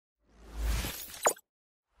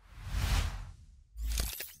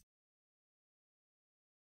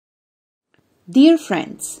Dear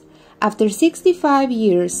friends, after 65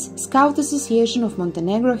 years, Scout Association of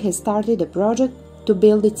Montenegro has started a project to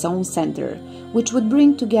build its own center, which would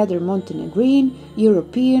bring together Montenegrin,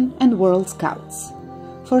 European and World Scouts.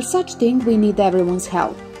 For such thing we need everyone's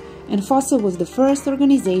help, and FOSSA was the first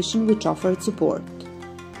organization which offered support.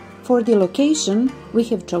 For the location, we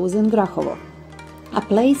have chosen Grahovo, a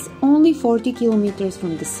place only 40 kilometers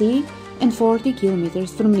from the sea and 40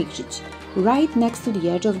 kilometers from Nikšić, right next to the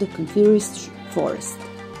edge of the coniferous forest.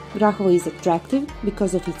 Grahovo is attractive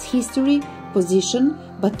because of its history, position,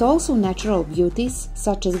 but also natural beauties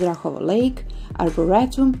such as Grahovo Lake,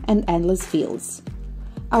 Arboretum and endless fields.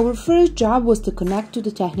 Our first job was to connect to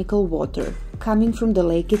the technical water, coming from the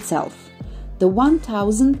lake itself. The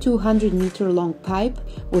 1,200-meter-long pipe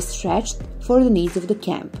was stretched for the needs of the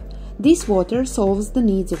camp. This water solves the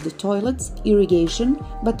needs of the toilets, irrigation,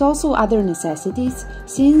 but also other necessities,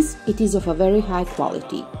 since it is of a very high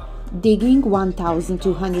quality. Digging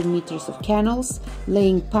 1,200 meters of canals,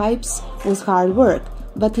 laying pipes was hard work,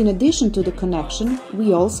 but in addition to the connection,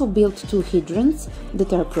 we also built 2 hydrants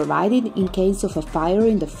that are provided in case of a fire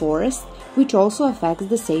in the forest, which also affects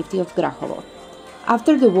the safety of Grahovo.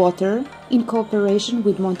 After the water, in cooperation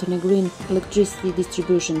with Montenegrin Electricity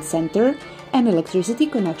Distribution Center, an electricity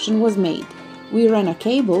connection was made. We ran a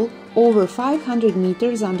cable over 500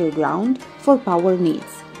 meters underground for power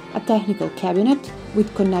needs. A technical cabinet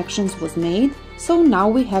with connections was made, so now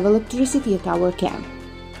we have electricity at our camp.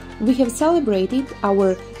 We have celebrated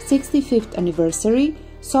our 65th anniversary,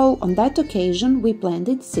 so on that occasion we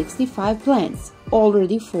planted 65 plants,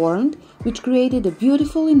 already formed, which created a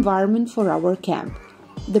beautiful environment for our camp.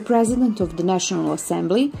 The President of the National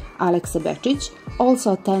Assembly, Alex Bečić,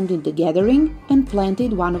 also attended the gathering and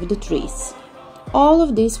planted one of the trees. All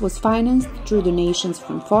of this was financed through donations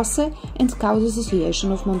from FOSSA and Scout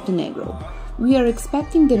Association of Montenegro. We are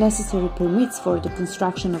expecting the necessary permits for the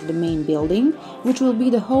construction of the main building, which will be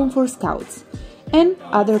the home for Scouts, and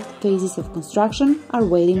other phases of construction are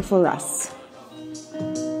waiting for us.